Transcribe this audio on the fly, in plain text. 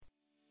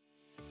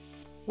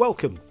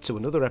Welcome to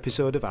another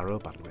episode of Arrow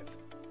Bandwidth,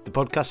 the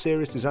podcast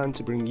series designed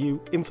to bring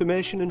you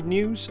information and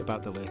news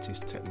about the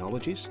latest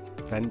technologies,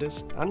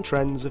 vendors and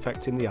trends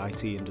affecting the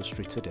IT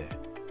industry today.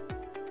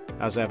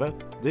 As ever,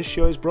 this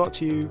show is brought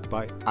to you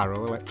by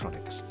Arrow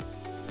Electronics.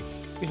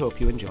 We hope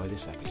you enjoy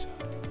this episode.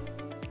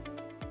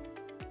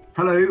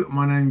 Hello,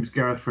 my name is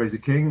Gareth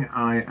Fraser-King.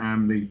 I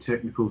am the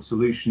Technical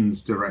Solutions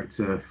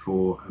Director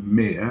for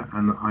EMEA,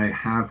 and I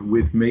have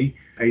with me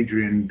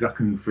Adrian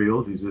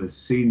Duckenfield, who's a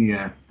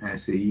Senior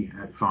SE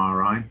at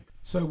FireEye.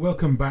 So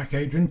welcome back,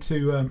 Adrian,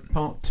 to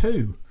part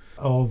two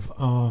of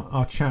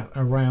our chat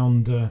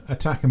around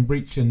attack and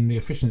breach and the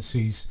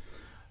efficiencies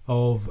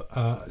of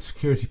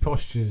security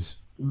postures.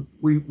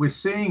 We're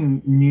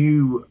seeing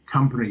new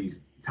companies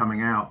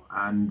coming out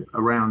and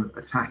around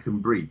attack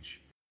and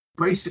breach.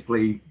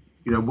 Basically,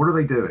 what are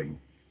they doing?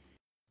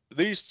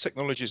 These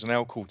technologies are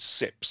now called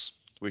SIPs,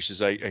 which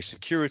is a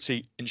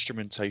security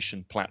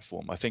instrumentation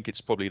platform. I think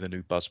it's probably the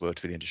new buzzword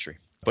for the industry.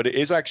 But it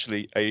is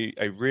actually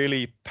a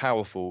really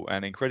powerful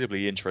and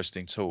incredibly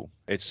interesting tool.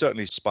 It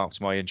certainly sparked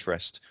my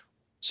interest.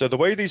 So the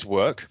way these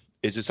work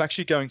is it's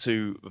actually going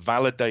to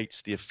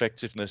validate the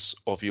effectiveness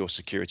of your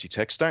security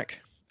tech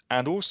stack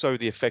and also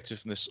the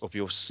effectiveness of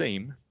your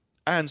SIEM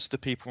and the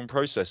people and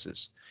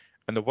processes.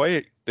 And the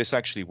way this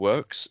actually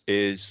works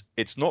is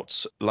it's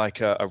not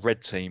like a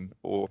red team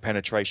or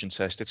penetration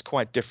test. It's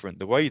quite different.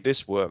 The way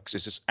this works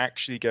is it's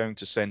actually going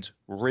to send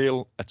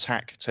real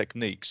attack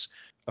techniques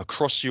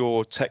across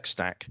your tech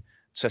stack,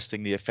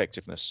 testing the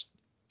effectiveness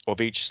of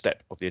each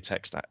step of the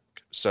tech stack.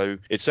 So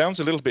it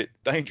sounds a little bit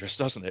dangerous,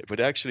 doesn't it? But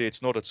actually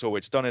it's not at all.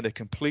 It's done in a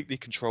completely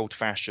controlled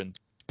fashion.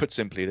 Put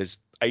simply, there's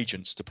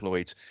agents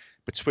deployed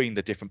between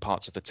the different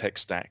parts of the tech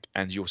stack,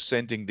 and you're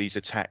sending these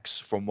attacks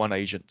from one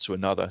agent to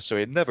another. So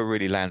it never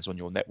really lands on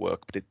your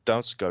network, but it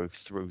does go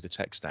through the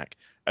tech stack.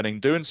 And in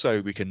doing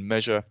so, we can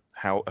measure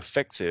how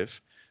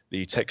effective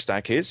the tech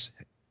stack is,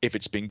 if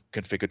it's been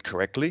configured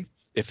correctly,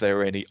 if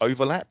there are any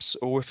overlaps,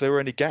 or if there are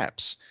any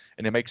gaps.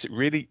 And it makes it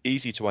really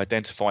easy to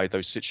identify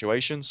those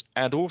situations,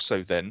 and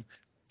also then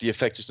the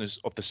effectiveness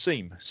of the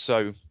SIEM.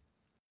 So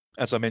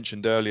as I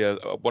mentioned earlier,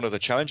 one of the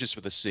challenges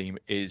with the SIEM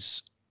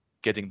is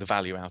getting the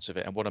value out of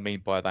it. And what I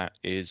mean by that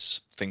is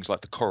things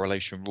like the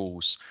correlation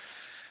rules.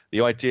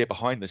 The idea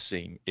behind the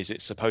SIEM is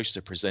it's supposed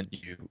to present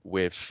you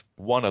with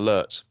one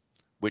alert,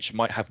 which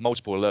might have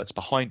multiple alerts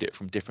behind it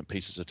from different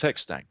pieces of tech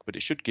stack, but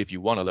it should give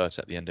you one alert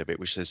at the end of it,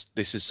 which says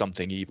this is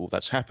something evil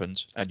that's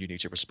happened and you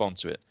need to respond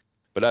to it.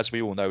 But as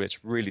we all know,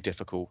 it's really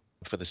difficult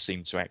for the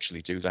SIEM to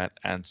actually do that.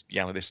 And the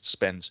analysts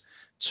spend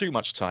too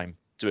much time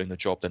doing the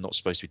job they're not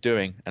supposed to be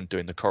doing and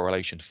doing the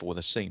correlation for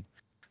the SIEM.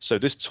 So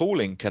this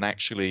tooling can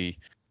actually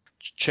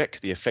check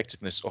the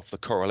effectiveness of the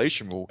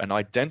correlation rule and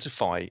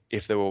identify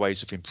if there are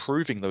ways of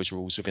improving those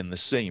rules within the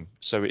SIEM.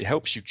 So it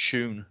helps you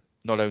tune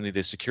not only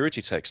the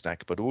security tech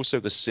stack, but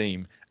also the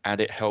SIEM, and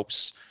it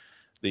helps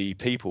the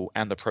people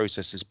and the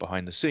processes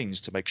behind the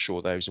scenes to make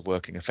sure those are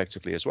working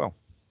effectively as well.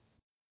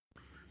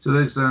 So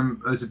there's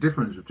a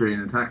difference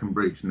between attack and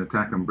breach,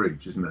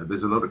 isn't there?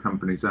 There's a lot of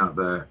companies out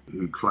there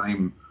who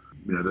claim,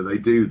 that they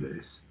do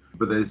this,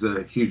 but there's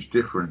a huge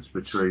difference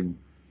between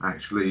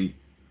actually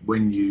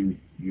when you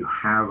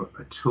have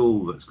a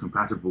tool that's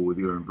compatible with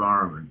your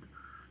environment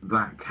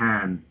that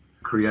can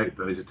create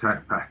those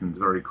attack patterns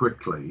very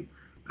quickly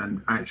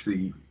and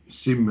actually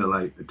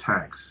simulate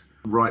attacks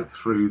right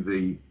through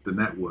the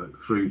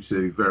network through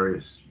to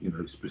various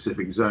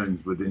specific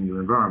zones within your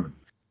environment.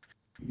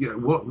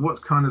 What's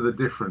kind of the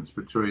difference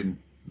between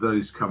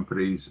those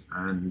companies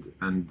and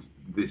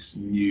this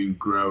new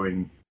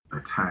growing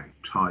attack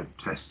type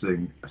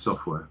testing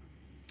software?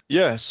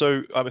 Yeah,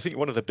 so I think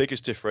one of the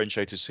biggest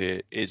differentiators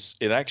here is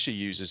it actually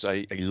uses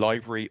a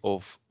library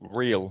of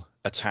real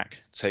attack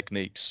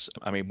techniques.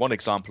 I mean, one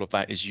example of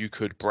that is you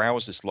could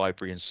browse this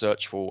library and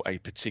search for a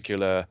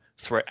particular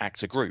threat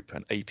actor group,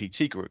 an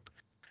APT group.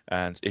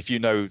 And if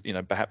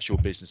perhaps your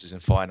business is in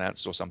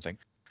finance or something,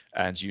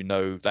 and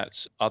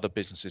that other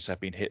businesses have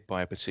been hit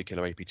by a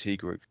particular APT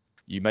group,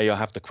 you may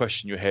have the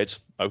question in your head,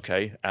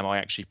 okay, am I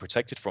actually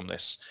protected from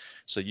this?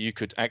 So you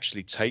could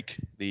actually take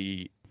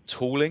the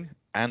tooling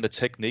and the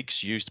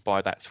techniques used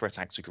by that threat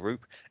actor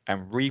group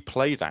and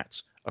replay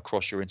that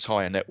across your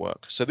entire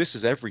network. So this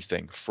is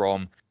everything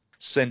from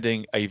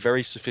sending a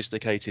very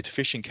sophisticated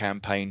phishing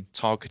campaign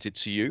targeted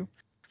to you,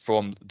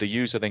 from the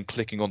user then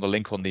clicking on the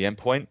link on the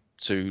endpoint,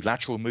 to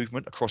lateral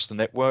movement across the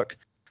network,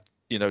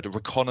 the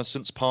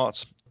reconnaissance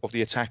part of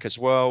the attack as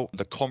well,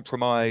 the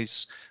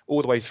compromise,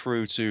 all the way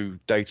through to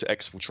data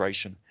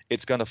exfiltration.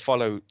 It's going to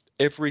follow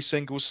every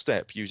single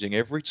step using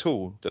every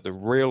tool that the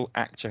real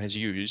actor has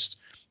used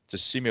to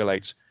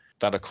simulate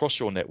that across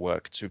your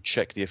network to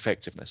check the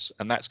effectiveness.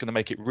 And that's going to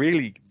make it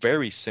really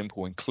very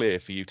simple and clear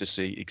for you to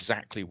see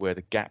exactly where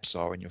the gaps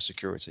are in your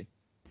security.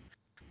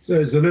 So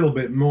it's a little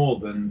bit more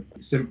than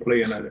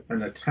simply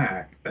an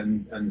attack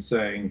and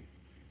saying,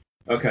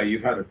 okay,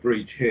 you've had a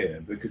breach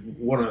here, because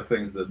one of the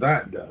things that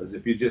does,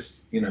 if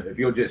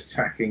you're just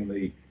attacking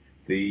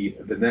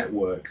the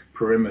network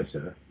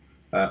perimeter,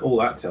 all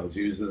that tells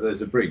you is that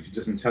there's a breach. It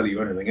doesn't tell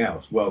you anything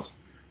else. Whilst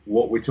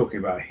What we're talking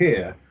about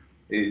here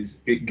is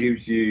it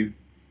gives you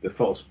the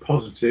false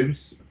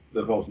positives,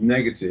 the false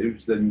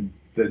negatives, then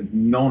the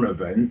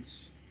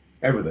non-events,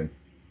 everything.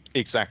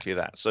 Exactly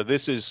that. So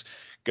this is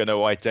going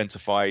to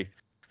identify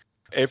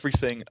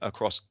everything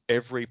across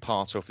every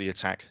part of the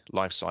attack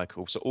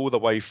lifecycle. So all the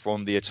way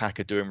from the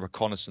attacker doing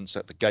reconnaissance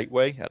at the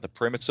gateway, at the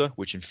perimeter,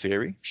 which in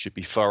theory should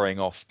be firing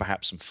off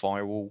perhaps some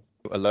firewall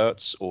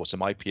alerts or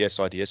some IPS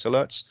IDS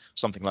alerts,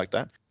 something like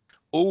that,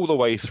 all the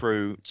way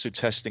through to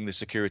testing the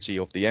security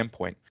of the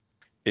endpoint.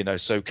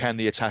 So can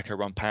the attacker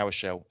run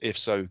PowerShell? If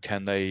so,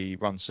 can they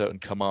run certain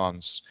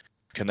commands?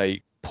 Can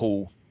they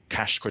pull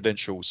cache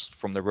credentials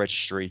from the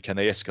registry? Can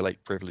they escalate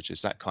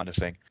privileges? That kind of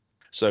thing.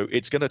 So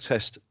it's going to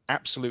test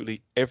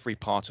absolutely every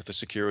part of the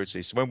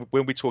security. So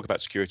when we talk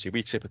about security,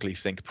 we typically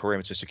think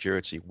perimeter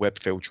security, web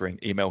filtering,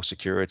 email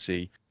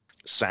security,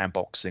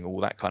 sandboxing,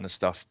 all that kind of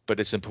stuff. But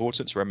it's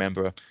important to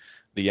remember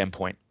the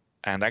endpoint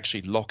and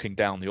actually locking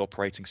down the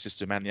operating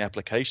system and the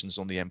applications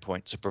on the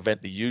endpoint to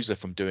prevent the user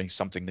from doing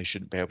something they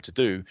shouldn't be able to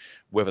do,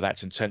 whether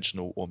that's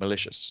intentional or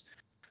malicious.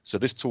 So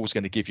this tool is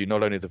going to give you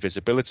not only the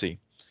visibility,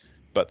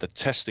 but the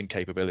testing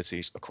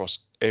capabilities across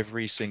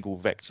every single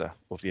vector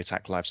of the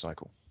attack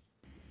lifecycle.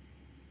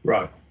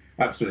 Right,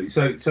 absolutely.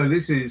 So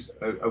this is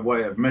a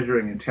way of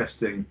measuring and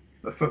testing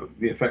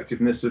the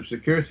effectiveness of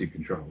security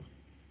controls.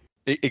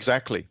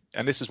 Exactly.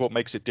 And this is what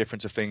makes it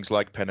different to things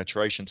like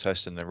penetration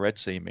testing and red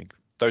teaming.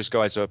 Those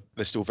guys they're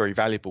still very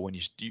valuable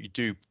and you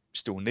do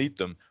still need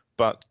them,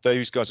 but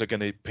those guys are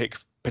going to pick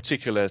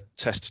particular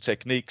test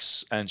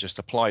techniques and just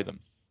apply them.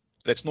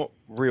 That's not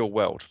real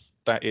world.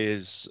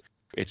 It's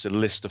a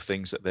list of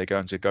things that they're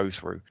going to go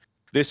through.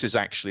 This is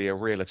actually a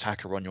real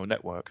attacker on your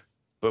network,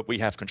 but we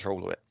have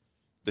control of it.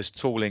 This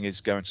tooling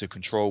is going to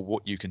control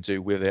what you can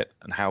do with it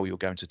and how you're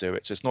going to do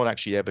it. So it's not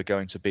actually ever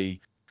going to be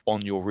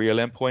on your real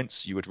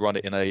endpoints. You would run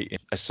it in a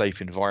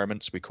safe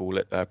environment. We call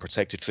it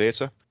protected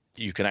theater.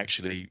 You can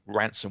actually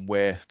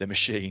ransomware the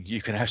machine.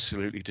 You can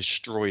absolutely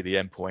destroy the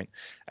endpoint,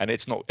 and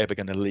it's not ever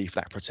going to leave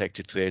that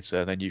protected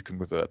theater. Then you can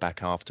revert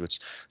back afterwards.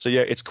 So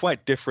yeah, it's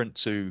quite different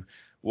to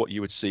what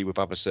you would see with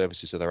other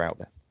services that are out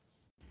there.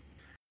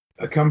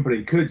 A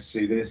company could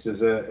see this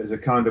as a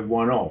kind of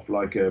one-off,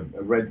 like a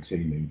red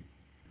teaming.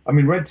 I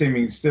mean, red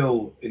teaming is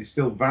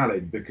still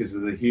valid because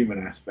of the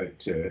human aspect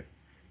to it.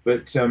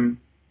 But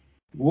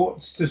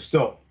what's to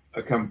stop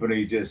a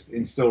company just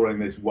installing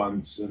this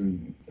once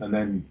and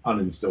then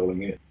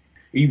uninstalling it,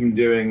 even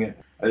doing it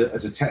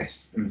as a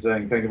test and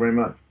saying thank you very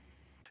much?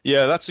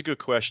 Yeah, that's a good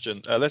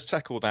question. Let's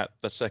tackle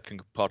the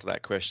second part of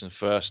that question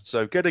first.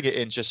 So getting it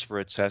in just for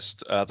a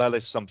test, that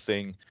is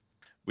something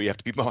we have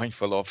to be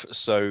mindful of.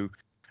 So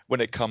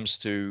when it comes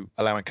to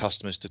allowing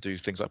customers to do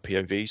things like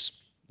POVs,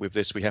 with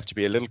this, we have to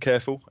be a little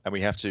careful and we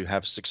have to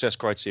have success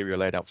criteria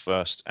laid out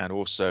first. And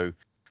also,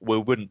 we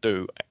wouldn't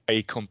do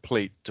a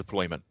complete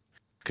deployment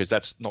because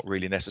that's not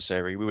really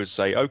necessary. We would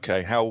say,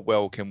 okay, how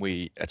well can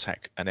we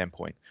attack an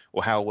endpoint,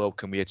 or how well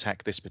can we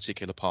attack this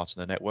particular part of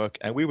the network?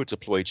 And we would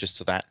deploy just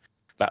to that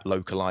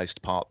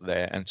localized part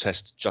there and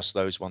test just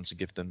those ones and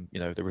give them,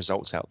 the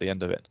results out at the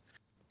end of it.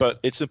 But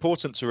it's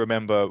important to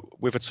remember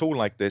with a tool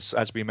like this,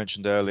 as we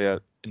mentioned earlier,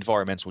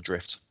 environmental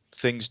drift.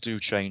 Things do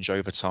change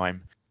over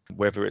time,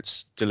 whether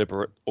it's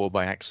deliberate or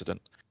by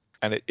accident.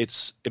 And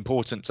it's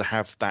important to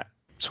have that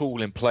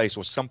tool in place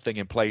or something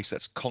in place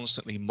that's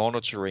constantly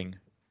monitoring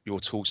your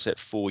tool set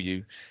for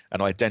you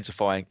and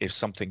identifying if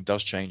something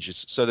does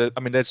changes. So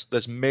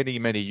there's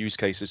many use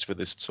cases for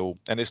this tool,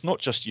 and it's not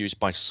just used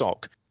by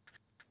SOC.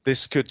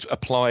 This could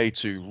apply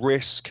to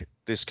risk.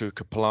 This could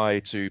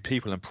apply to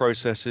people and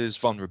processes,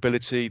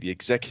 vulnerability, the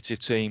executive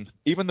team,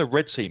 even the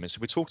red teamers.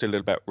 We talked a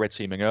little about red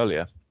teaming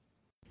earlier.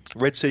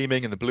 Red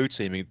teaming and the blue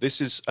teaming,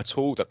 this is a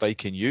tool that they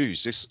can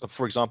use. This,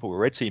 for example,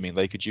 red teaming,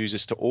 they could use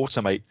this to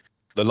automate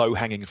the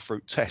low-hanging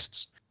fruit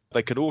tests.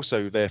 They could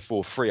also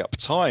therefore free up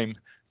time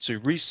to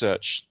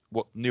research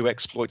what new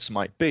exploits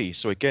might be.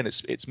 So again,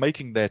 it's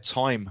making their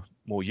time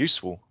more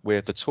useful,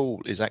 where the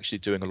tool is actually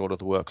doing a lot of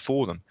the work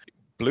for them.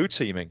 Blue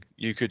teaming,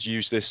 you could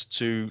use this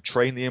to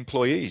train the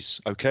employees.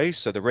 Okay,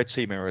 so the red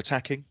teaming are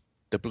attacking,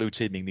 the blue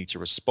teaming need to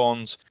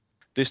respond.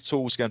 This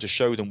tool is going to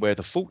show them where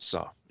the faults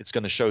are. It's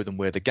going to show them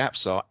where the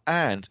gaps are,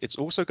 and it's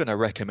also going to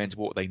recommend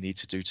what they need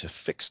to do to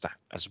fix that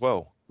as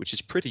well, which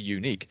is pretty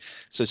unique.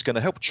 So it's going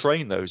to help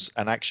train those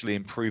and actually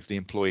improve the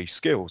employee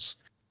skills.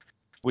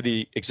 With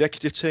the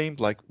executive team,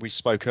 like we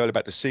spoke earlier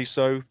about the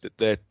CISO, that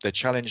they're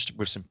challenged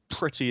with some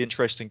pretty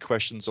interesting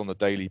questions on a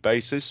daily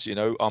basis.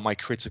 Are my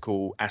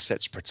critical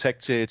assets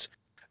protected?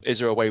 Is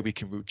there a way we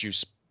can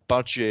reduce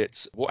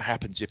budget? What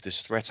happens if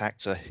this threat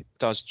actor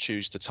does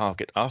choose to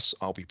target us?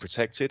 Are we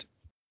protected?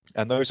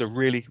 And those are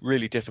really,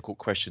 really difficult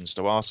questions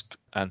to ask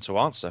and to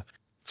answer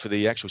for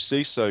the actual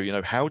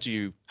CISO. How do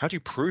you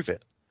prove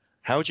it?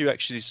 How do you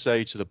actually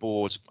say to the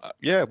board,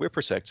 yeah, we're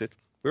protected,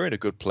 we're in a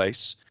good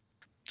place?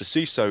 The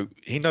CISO,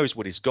 he knows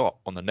what he's got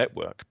on the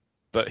network,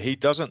 but he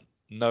doesn't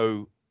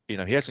know, he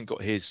hasn't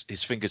got his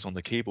fingers on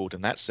the keyboard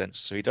in that sense.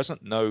 So he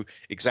doesn't know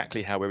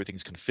exactly how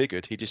everything's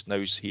configured. He just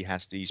knows he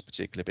has these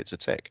particular bits of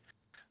tech.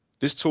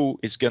 This tool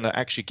is going to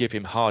actually give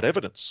him hard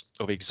evidence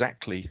of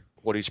exactly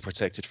what he's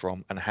protected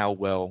from and how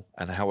well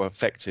and how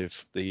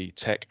effective the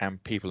tech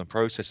and people and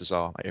processes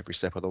are at every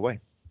step of the way.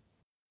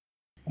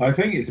 I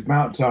think it's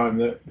about time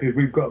that, because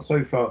we've got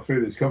so far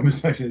through this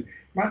conversation, it's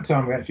about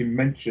time we actually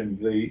mentioned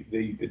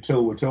the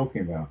tool we're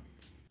talking about.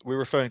 We're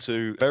referring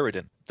to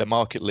Veridin, the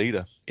market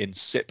leader in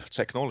SIP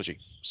technology,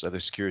 so the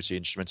security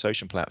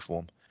instrumentation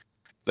platform.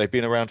 They've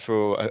been around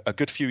for a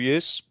good few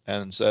years,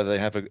 and they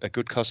have a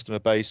good customer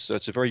base. So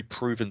it's a very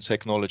proven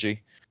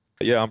technology.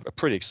 Yeah, I'm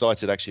pretty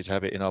excited actually to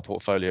have it in our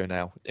portfolio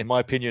now. In my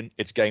opinion,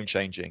 it's game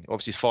changing.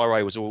 Obviously,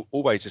 FireEye was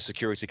always a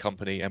security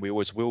company, and we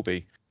always will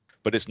be.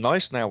 But it's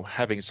nice now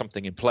having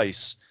something in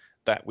place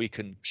that we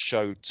can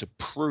show to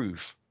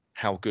prove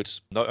how good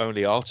not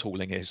only our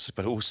tooling is,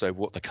 but also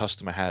what the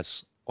customer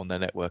has on their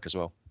network as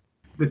well.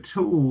 The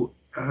tool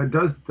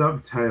does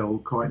dovetail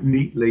quite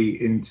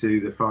neatly into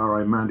the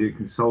FireEye Mandiant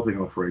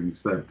consulting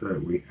offerings that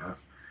we have,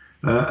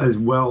 as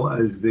well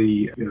as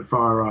the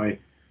FireEye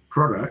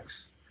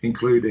products,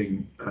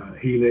 including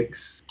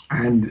Helix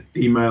and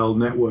email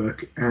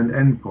network and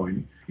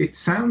endpoint. It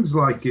sounds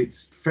like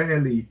it's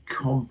fairly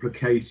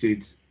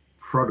complicated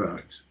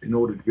product in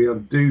order to be able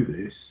to do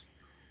this.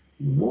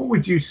 What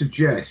would you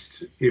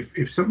suggest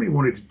if somebody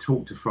wanted to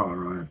talk to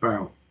FireEye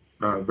about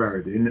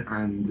Veridin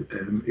and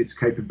its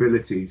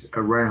capabilities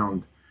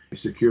around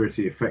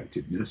security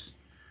effectiveness?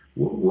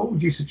 What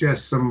would you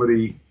suggest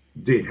somebody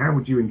did? How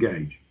would you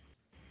engage?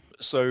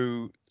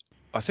 So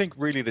I think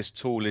really this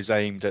tool is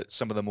aimed at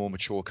some of the more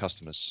mature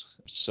customers.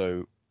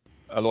 So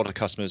a lot of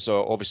customers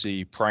are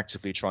obviously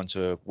proactively trying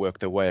to work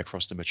their way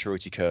across the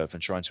maturity curve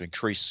and trying to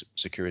increase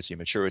security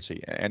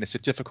maturity. And it's a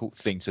difficult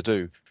thing to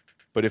do.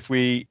 But if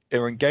we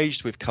are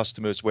engaged with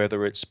customers,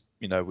 whether it's,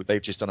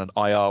 they've just done an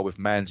IR with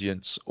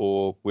Mandiant,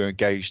 or we're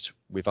engaged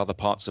with other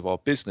parts of our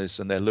business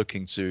and they're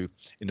looking to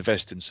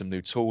invest in some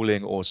new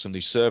tooling or some new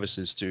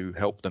services to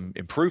help them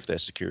improve their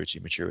security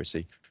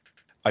maturity,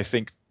 I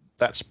think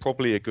that's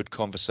probably a good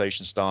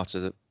conversation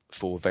starter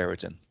for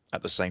Veridin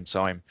at the same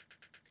time,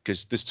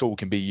 because this tool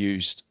can be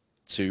used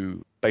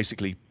to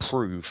basically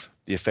prove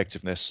the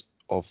effectiveness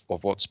of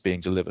what's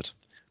being delivered.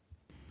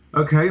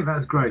 Okay,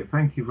 that's great.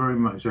 Thank you very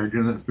much,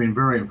 Adrian. That's been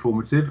very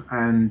informative,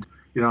 and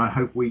I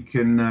hope we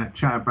can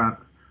chat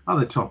about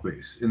other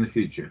topics in the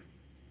future.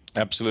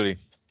 Absolutely.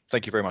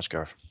 Thank you very much,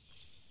 Gareth.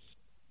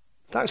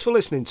 Thanks for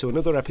listening to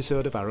another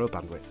episode of Arrow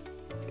Bandwidth.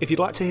 If you'd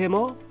like to hear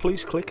more,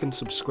 please click and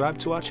subscribe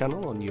to our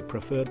channel on your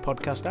preferred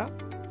podcast app.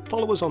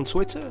 Follow us on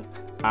Twitter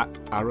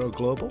 @Arrow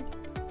Global,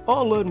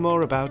 or learn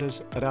more about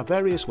us at our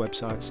various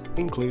websites,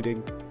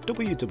 including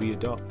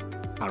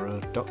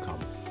www.arrow.com.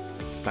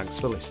 Thanks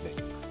for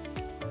listening.